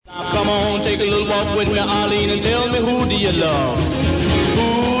take a little walk with me, Arlene, and tell me, who do you love?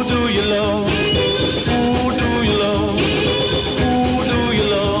 Who do you love? Who do you love? Who do you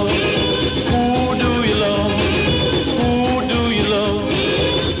love? Who do you love? Who do you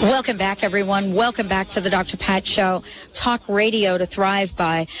love? Welcome back, everyone. Welcome back to the Dr. Pat Show. Talk radio to thrive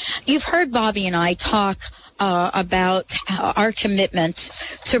by. You've heard Bobby and I talk about our commitment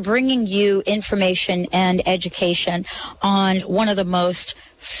to bringing you information and education on one of the most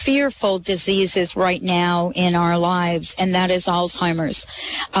fearful diseases right now in our lives, and that is Alzheimer's.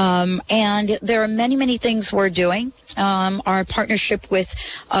 And there are many, many things we're doing. Our partnership with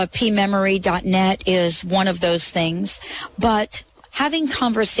pmemory.net is one of those things. But having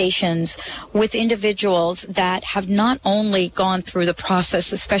conversations with individuals that have not only gone through the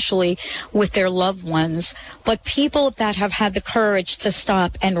process, especially with their loved ones, but people that have had the courage to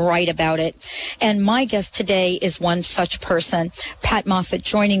stop and write about it. And my guest today is one such person, Pat Moffat,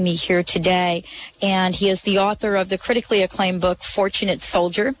 joining me here today. And he is the author of the critically acclaimed book, Fortunate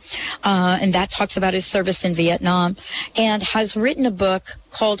Soldier, and that talks about his service in Vietnam, and has written a book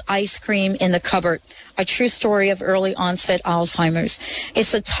called Ice Cream in the Cupboard, a true story of early onset Alzheimer's.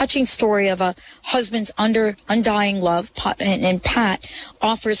 It's a touching story of a husband's undying love, and Pat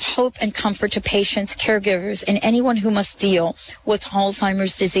offers hope and comfort to patients, caregivers, and anyone who must deal with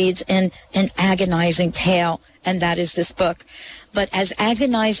Alzheimer's disease in an agonizing tale, and that is this book. But as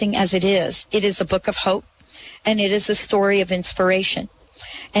agonizing as it is a book of hope, and it is a story of inspiration.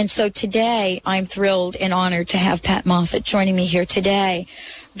 And so today, I'm thrilled and honored to have Pat Moffat joining me here today,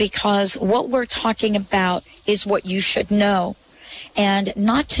 because what we're talking about is what you should know. And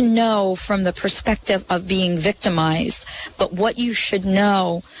not to know from the perspective of being victimized, but what you should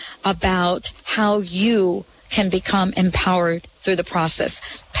know about how you can become empowered through the process.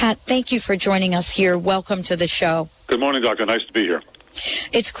 Pat, thank you for joining us here. Welcome to the show. Good morning, Doctor. Nice to be here.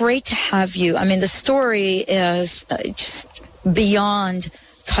 It's great to have you. I mean, the story is just beyond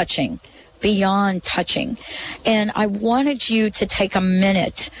touching. And I wanted you to take a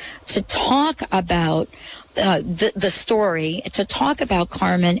minute to talk about the story, to talk about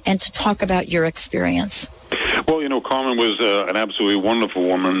Carmen, and to talk about your experience. Well, you know, Carmen was an absolutely wonderful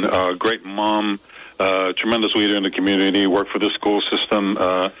woman, great mom, tremendous leader in the community, worked for the school system,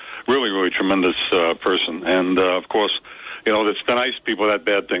 really, really tremendous person. And, of course, you know, it's the nice people that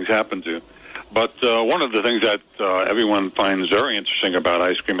bad things happen to. But one of the things that everyone finds very interesting about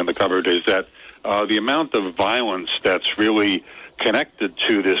Ice Cream in the Cupboard is that the amount of violence that's really connected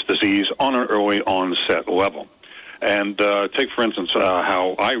to this disease on an early onset level. And take, for instance,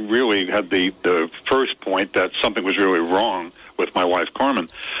 how I really had the first point that something was really wrong with my wife, Carmen.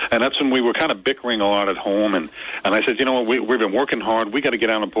 And that's when we were kind of bickering a lot at home. And I said, you know what, we've been working hard. We got to get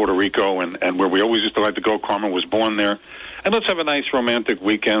out of Puerto Rico, and where we always used to like to go, Carmen was born there. And let's have a nice romantic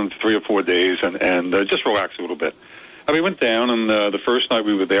weekend, 3 or 4 days, and just relax a little bit. And we went down, and the first night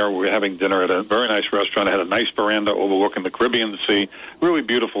we were there, we were having dinner at a very nice restaurant. It had a nice veranda overlooking the Caribbean Sea, really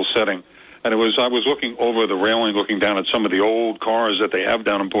beautiful setting. And I was looking over the railing, looking down at some of the old cars that they have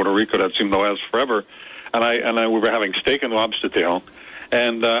down in Puerto Rico that seem to last forever. And we were having steak and lobster tail.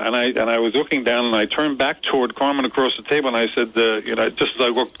 And I was looking down, and I turned back toward Carmen across the table, and I said, you know, just as I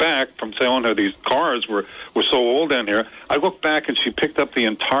looked back from telling her these cars were so old down here, I looked back, and she picked up the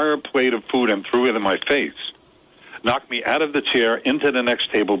entire plate of food and threw it in my face, knocked me out of the chair into the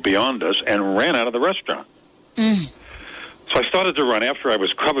next table beyond us, and ran out of the restaurant. So I started to run after. I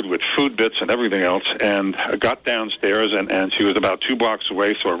was covered with food bits and everything else, and I got downstairs, and she was about 2 blocks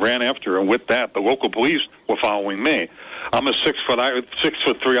away, so I ran after her, and with that, the local police were following me. I'm a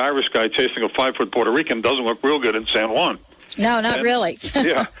 6'3" Irish guy chasing a 5-foot Puerto Rican. Doesn't look real good in San Juan. No, not really.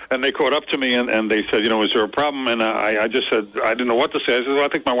 Yeah, and they caught up to me, and they said, you know, is there a problem? And I just said, I didn't know what to say. I said, well, I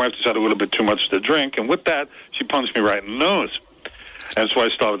think my wife just had a little bit too much to drink, and with that, she punched me right in the nose. And so I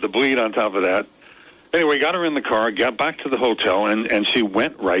started to bleed on top of that. Anyway, got her in the car, got back to the hotel, and she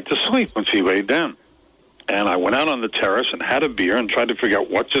went right to sleep when she laid down. And I went out on the terrace and had a beer and tried to figure out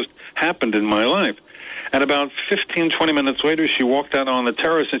what just happened in my life. And about 15, 20 minutes later, she walked out on the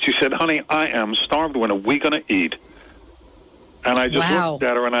terrace and she said, honey, I am starved. When are we going to eat? And I just looked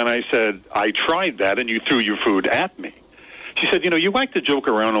at her and I said, I tried that and you threw your food at me. She said, you know, you like to joke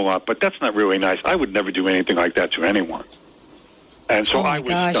around a lot, but that's not really nice. I would never do anything like that to anyone. And so I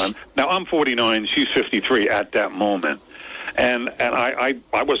was stunned. Now, I'm 49, she's 53 at that moment. And I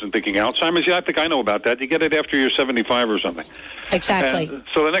wasn't thinking Alzheimer's. Yeah, I think I know about that. You get it after you're 75 or something. Exactly. And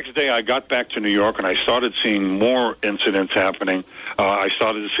so the next day I got back to New York, and I started seeing more incidents happening. I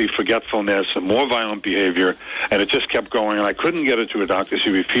started to see forgetfulness and more violent behavior, and it just kept going. And I couldn't get her to a doctor.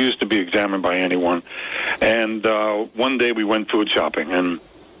 She refused to be examined by anyone. And one day we went food shopping, and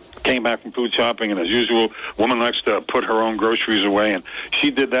Came back from food shopping, and as usual, woman likes to put her own groceries away, and she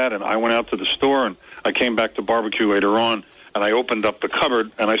did that, and I went out to the store, and I came back to barbecue later on, and I opened up the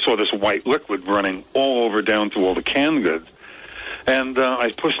cupboard, and I saw this white liquid running all over down to all the canned goods. And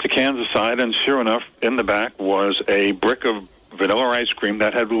I pushed the cans aside, and sure enough, in the back was a brick of vanilla ice cream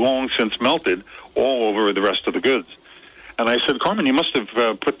that had long since melted all over the rest of the goods. And I said, Carmen, you must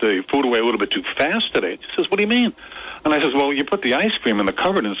have put the food away a little bit too fast today. She says, what do you mean? And I says, well, you put the ice cream in the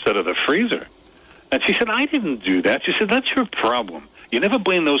cupboard instead of the freezer. And she said, I didn't do that. She said, that's your problem. You never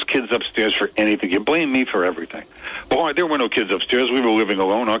blame those kids upstairs for anything. You blame me for everything. Boy, there were no kids upstairs. We were living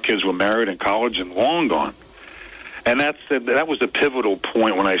alone. Our kids were married in college and long gone. And that was the pivotal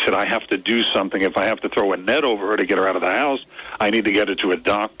point when I said, I have to do something. If I have to throw a net over her to get her out of the house, I need to get her to a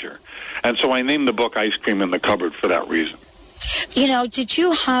doctor. And so I named the book Ice Cream in the Cupboard for that reason. You know, did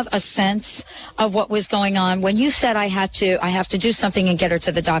you have a sense of what was going on when you said I have to do something and get her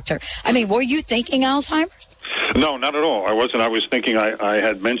to the doctor? I mean, were you thinking Alzheimer's? No, not at all. I wasn't. I was thinking I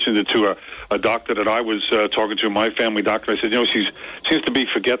had mentioned it to a doctor that I was talking to, my family doctor. I said, she seems to be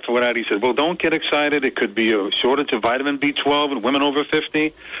forgetful with that. He said, well, don't get excited. It could be a shortage of vitamin B12 in women over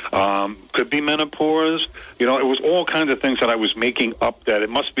 50. Could be menopause. It was all kinds of things that I was making up that it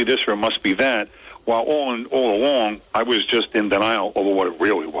must be this or it must be that. While all along, I was just in denial over what it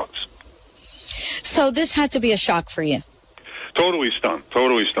really was. So this had to be a shock for you. Totally stunned,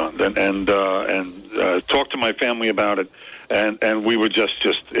 and talked to my family about it, and we were just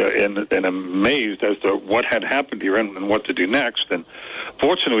in amazed as to what had happened here and what to do next. And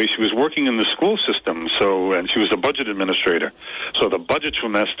fortunately, she was working in the school system, and she was the budget administrator. So the budgets were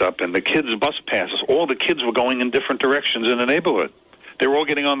messed up, and the kids' bus passes, all the kids were going in different directions in the neighborhood. They were all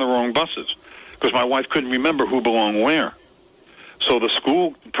getting on the wrong buses because my wife couldn't remember who belonged where. So the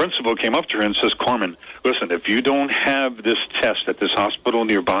school principal came up to her and says, Carmen, listen, if you don't have this test at this hospital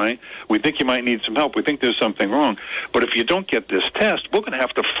nearby, we think you might need some help. We think there's something wrong. But if you don't get this test, we're going to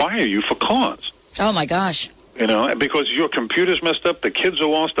have to fire you for cause. Oh, my gosh. Because your computer's messed up, the kids are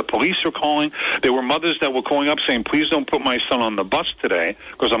lost, the police are calling. There were mothers that were calling up saying, please don't put my son on the bus today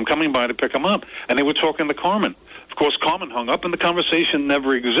because I'm coming by to pick him up. And they were talking to Carmen. Of course, Carmen hung up and the conversation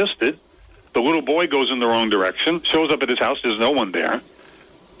never existed. The little boy goes in the wrong direction, shows up at his house, there's no one there.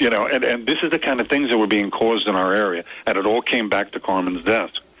 And this is the kind of things that were being caused in our area, and it all came back to Carmen's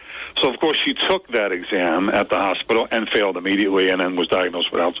desk. So, of course, she took that exam at the hospital and failed immediately and then was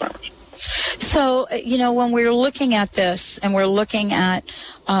diagnosed with Alzheimer's. So, when we're looking at this and we're looking at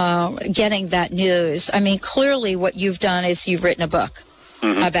getting that news, I mean, clearly what you've done is you've written a book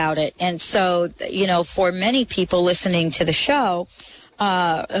about it. And so, for many people listening to the show,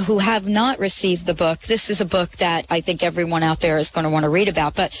 who have not received the book, this is a book that I think everyone out there is going to want to read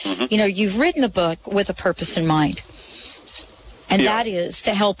about. But, you've written the book with a purpose in mind. And that is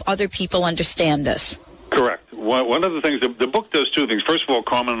to help other people understand this. Correct. One of the things, the book does two things. First of all,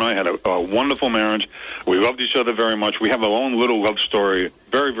 Carmen and I had a wonderful marriage. We loved each other very much. We have our own little love story.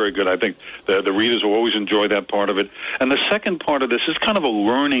 Very, very good. I think the readers will always enjoy that part of it. And the second part of this is kind of a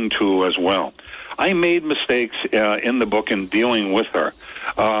learning tool as well. I made mistakes in the book in dealing with her,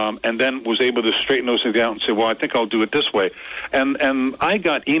 and then was able to straighten those things out and say, well, I think I'll do it this way. And I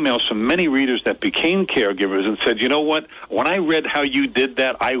got emails from many readers that became caregivers and said, you know what, when I read how you did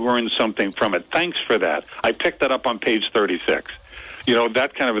that, I learned something from it. Thanks for that. I picked that up on page 36.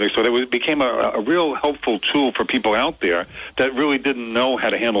 That kind of thing. So it became a real helpful tool for people out there that really didn't know how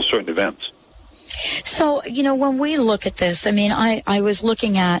to handle certain events. So, when we look at this, I mean, I was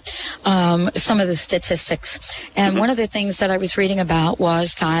looking at some of the statistics, and one of the things that I was reading about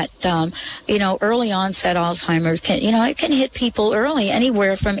was that, early onset Alzheimer's it can hit people early,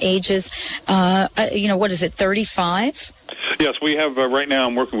 anywhere from ages, 35? Yes, we have, right now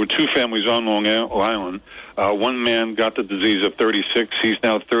I'm working with two families on Long Island. One man got the disease at 36. He's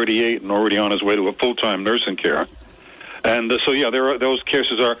now 38 and already on his way to a full-time nursing care. And those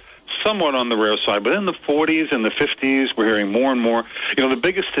cases are somewhat on the rare side, but in the 40s and the 50s, we're hearing more and more. The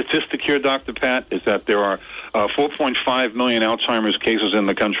biggest statistic here, Dr. Pat, is that there are 4.5 million Alzheimer's cases in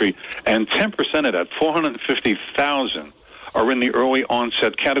the country, and 10% of that, 450,000, are in the early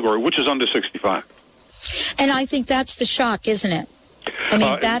onset category, which is under 65. And I think that's the shock, isn't it? I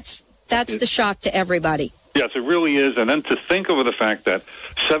mean, that's the shock to everybody. Yes, it really is. And then to think over the fact that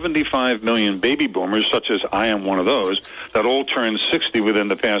 75 million baby boomers, such as I am one of those, that all turned 60 within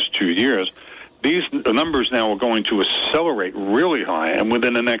the past 2 years, these numbers now are going to accelerate really high. And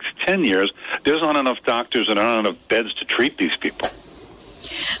within the next 10 years, there's not enough doctors and not enough beds to treat these people.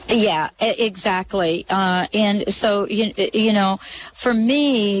 Yeah, exactly. And so, you know, for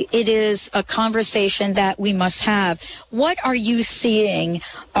me, it is a conversation that we must have. What are you seeing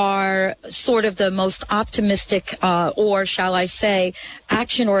are sort of the most optimistic, or shall I say,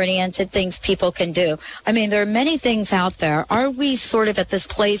 action-oriented things people can do? I mean, there are many things out there. Are we sort of at this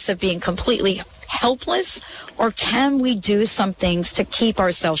place of being completely helpless, or can we do some things to keep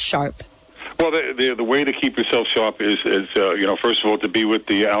ourselves sharp? Well, the way to keep yourself sharp is first of all, to be with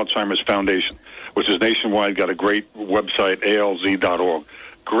the Alzheimer's Foundation, which is nationwide, got a great website, alz.org.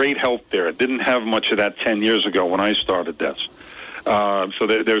 Great help there. It didn't have much of that 10 years ago when I started this. So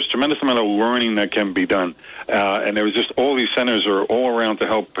there's tremendous amount of learning that can be done. And there was just all these centers are all around to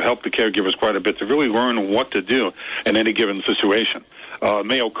help the caregivers quite a bit to really learn what to do in any given situation.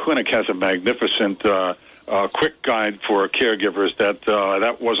 Mayo Clinic has a magnificent quick guide for caregivers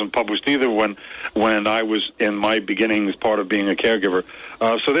that wasn't published either when I was in my beginnings, part of being a caregiver.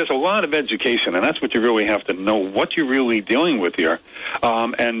 So there's a lot of education, and that's what you really have to know, what you're really dealing with here.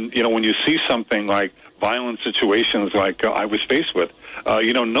 And, you know, when you see something like violent situations like I was faced with,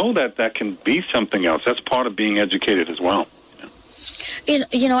 know that can be something else. That's part of being educated as well.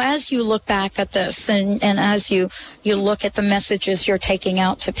 You know, as you look back at this and as you look at the messages you're taking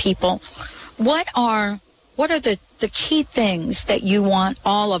out to people, what are the key things that you want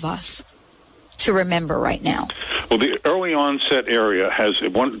all of us to remember right now? Well, the early onset area has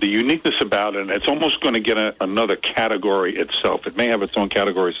the uniqueness about it, and it's almost going to get another category itself. It may have its own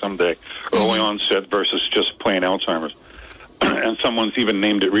category someday, early onset versus just plain Alzheimer's. And someone's even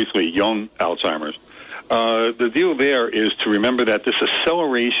named it recently young Alzheimer's. The deal there is to remember that this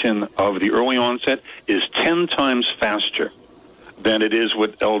acceleration of the early onset is 10 times faster than it is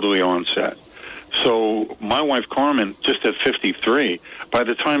with elderly onset. So my wife, Carmen, just at 53, by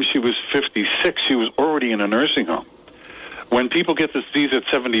the time she was 56, she was already in a nursing home. When people get this disease at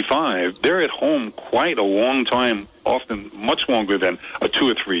 75, they're at home quite a long time, often much longer than 2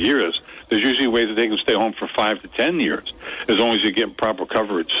 or 3 years. There's usually ways that they can stay home for 5 to 10 years, as long as you get proper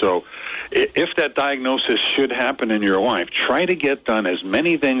coverage. So if that diagnosis should happen in your life, try to get done as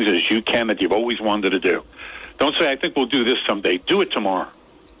many things as you can that you've always wanted to do. Don't say, I think we'll do this someday. Do it tomorrow,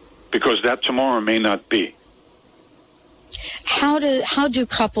 because that tomorrow may not be. How do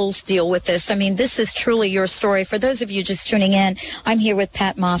couples deal with this? I mean, this is truly your story. For those of you just tuning in, I'm here with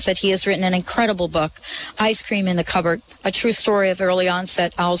Pat Moffat. He has written an incredible book, Ice Cream in the Cupboard, a true story of early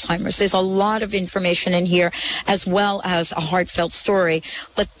onset Alzheimer's. There's a lot of information in here, as well as a heartfelt story.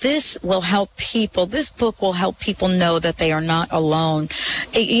 But this will help people. This book will help people know that they are not alone.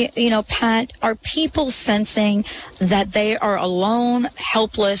 You know, Pat, are people sensing that they are alone,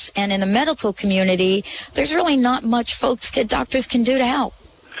 helpless, and in the medical community, there's really not much doctors can do to help?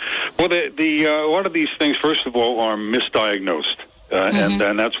 Well, a lot of these things, first of all, are misdiagnosed.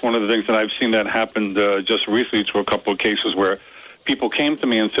 And that's one of the things that I've seen that happened just recently to a couple of cases where people came to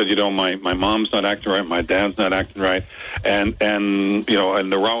me and said, my mom's not acting right, my dad's not acting right. And a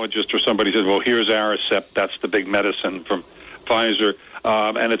neurologist or somebody said, well, here's Aricept, that's the big medicine from Pfizer,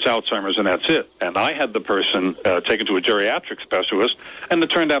 and it's Alzheimer's, and that's it. And I had the person taken to a geriatric specialist, and it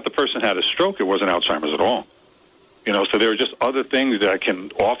turned out the person had a stroke. It wasn't Alzheimer's at all. So there are just other things that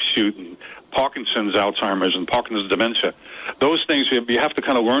can offshoot, and Parkinson's, Alzheimer's, and Parkinson's dementia. Those things, you have to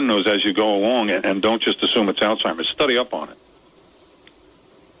kind of learn those as you go along, and don't just assume it's Alzheimer's. Study up on it.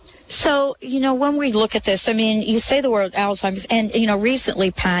 So, when we look at this, I mean, you say the word Alzheimer's, and, recently,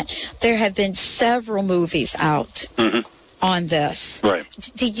 Pat, there have been several movies out on this. Right.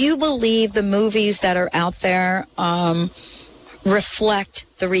 Do you believe the movies that are out there reflect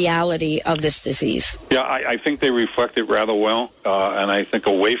the reality of this disease? Yeah, I think they reflect it rather well, and I think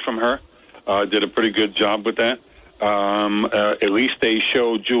Away From Her did a pretty good job with that. At least they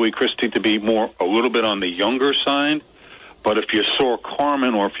showed Julie Christie to be a little bit on the younger side, but if you saw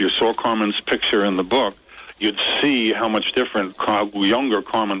Carmen, or if you saw Carmen's picture in the book, you'd see how much different younger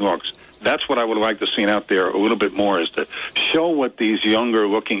Carmen looks. That's what I would like to see out there a little bit more, is to show what these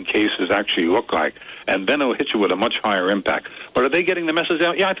younger-looking cases actually look like, and then it'll hit you with a much higher impact. But are they getting the message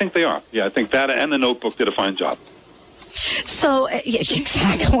out? Yeah, I think they are. Yeah, I think that and The Notebook did a fine job. So,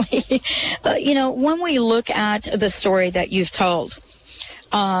 exactly. When we look at the story that you've told,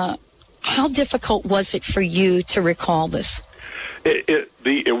 how difficult was it for you to recall this?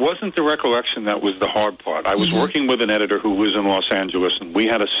 It wasn't the recollection that was the hard part. I was working with an editor who was in Los Angeles, and we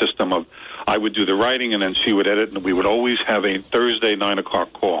had a system of, I would do the writing and then she would edit, and we would always have a Thursday 9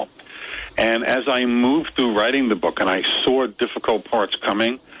 o'clock call. And as I moved through writing the book and I saw difficult parts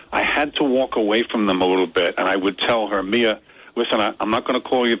coming, I had to walk away from them a little bit, and I would tell her, Mia, listen, I'm not going to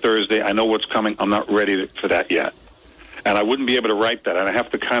call you Thursday. I know what's coming. I'm not ready for that yet. and I wouldn't be able to write that. And I have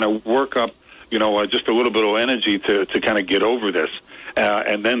to kind of work up, just a little bit of energy to kind of get over this.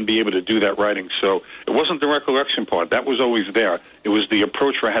 And then be able to do that writing. So it wasn't the recollection part. That was always there. It was the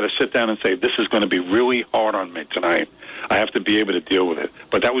approach where I had to sit down and say, this is going to be really hard on me tonight. I have to be able to deal with it.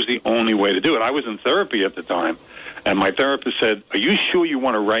 But that was the only way to do it. I was in therapy at the time, and my therapist said, are you sure you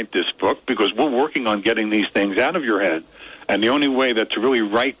want to write this book? Because we're working on getting these things out of your head. And the only way that to really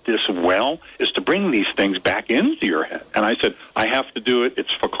write this well is to bring these things back into your head. And I said, I have to do it.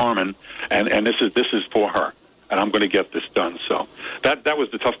 It's for Carmen, and this is for her. And I'm going to get this done. So that was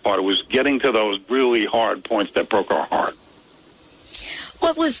the tough part. It was getting to those really hard points that broke our heart.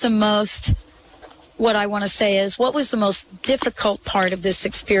 What was the most difficult part of this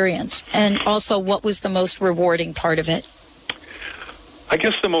experience? And also, what was the most rewarding part of it? I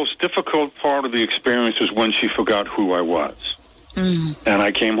guess the most difficult part of the experience was when she forgot who I was. Mm. And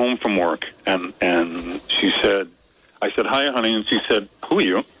I came home from work, and she said, I said, hi, honey. And she said, who are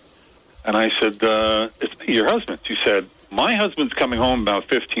you? And I said, it's me, your husband. She said, my husband's coming home in about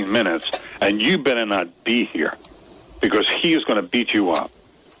 15 minutes, and you better not be here because he is going to beat you up.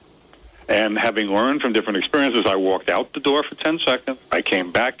 And having learned from different experiences, I walked out the door for 10 seconds. I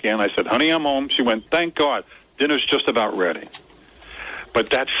came back in. I said, honey, I'm home. She went, thank God. Dinner's just about ready.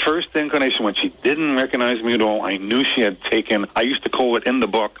 But that first inclination, when she didn't recognize me at all, I knew she had taken, I used to call it in the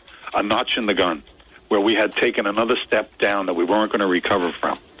book, a notch in the gun, where we had taken another step down that we weren't going to recover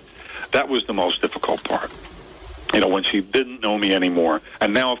from. That was the most difficult part, when she didn't know me anymore.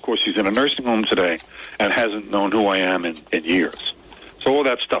 And now, of course, she's in a nursing home today and hasn't known who I am in years. So all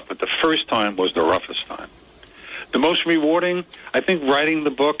that stuff. But the first time was the roughest time. The most rewarding, I think, writing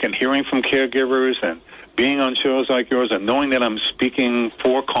the book and hearing from caregivers and being on shows like yours and knowing that I'm speaking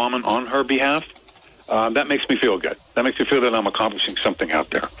for Carmen on her behalf, that makes me feel good. That makes me feel that I'm accomplishing something out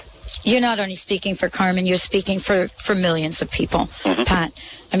there. You're not only speaking for Carmen, you're speaking for millions of people, mm-hmm. Pat.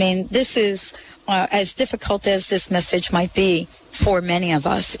 I mean, this is, as difficult as this message might be for many of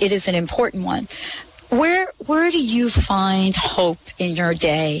us, it is an important one. Where do you find hope in your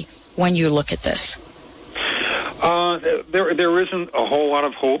day when you look at this? There isn't a whole lot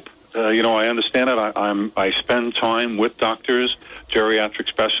of hope. I understand it. I spend time with doctors, geriatric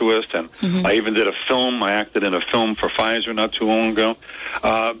specialists, and mm-hmm. I even did a film. I acted in a film for Pfizer not too long ago.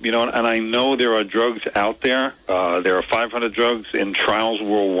 And I know there are drugs out there. There are 500 drugs in trials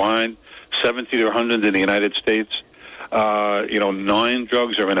worldwide, 70 to 100 in the United States. 9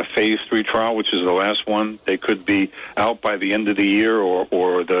 drugs are in a phase 3 trial, which is the last one. They could be out by the end of the year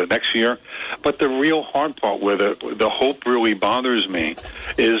or the next year. But the real hard part where the hope really bothers me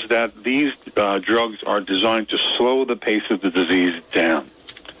is that these drugs are designed to slow the pace of the disease down.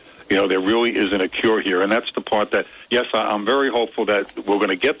 There really isn't a cure here. And that's the part that, yes, I'm very hopeful that we're going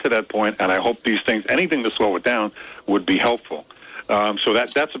to get to that point, and I hope these things, anything to slow it down, would be helpful. So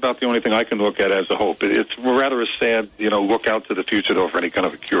that's about the only thing I can look at as a hope. It's rather a sad, look out to the future to offer any kind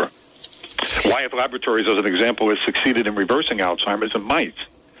of a cure. Wyeth Laboratories, as an example, has succeeded in reversing Alzheimer's in mice.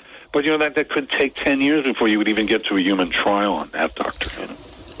 But, that could take 10 years before you would even get to a human trial on that, Doctor.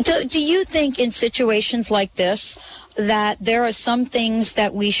 Do you think in situations like this that there are some things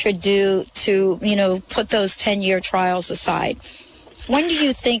that we should do to, put those 10-year trials aside? When do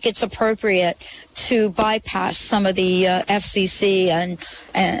you think it's appropriate to bypass some of the FCC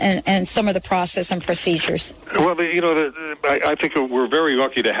and some of the process and procedures? Well, I think we're very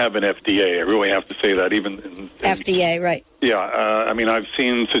lucky to have an FDA. I really have to say that. Even FDA, right? Yeah, I've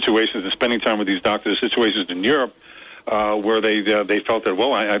seen situations and spending time with these doctors, situations in Europe where they felt that,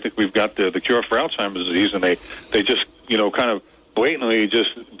 well, I think we've got the cure for Alzheimer's disease, and they just kind of blatantly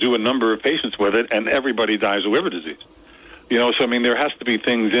just do a number of patients with it, and everybody dies of liver disease. So there has to be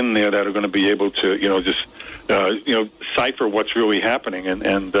things in there that are going to be able to, just, cipher what's really happening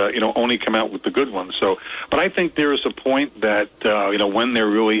and only come out with the good ones. So, but I think there is a point that, when there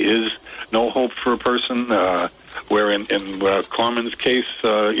really is no hope for a person, where in Carmen's case,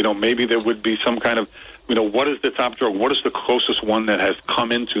 maybe there would be some kind of, what is the top drug? What is the closest one that has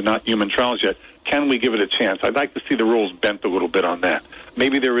come into not human trials yet? Can we give it a chance? I'd like to see the rules bent a little bit on that.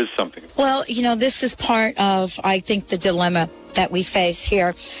 Maybe there is something. Well, this is part of, I think, the dilemma that we face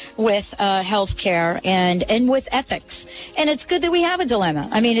here with healthcare and with ethics. And it's good that we have a dilemma.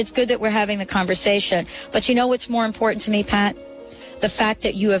 It's good that we're having the conversation. But what's more important to me, Pat? The fact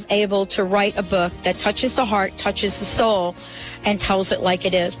that you have able to write a book that touches the heart, touches the soul, and tells it like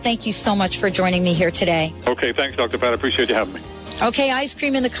it is. Thank you so much for joining me here today. Okay, thanks, Dr. Pat. I appreciate you having me. Okay, Ice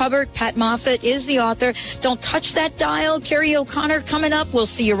Cream in the Cupboard. Pat Moffat is the author. Don't touch that dial. Carrie O'Connor coming up. We'll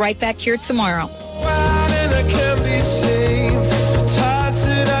see you right back here tomorrow.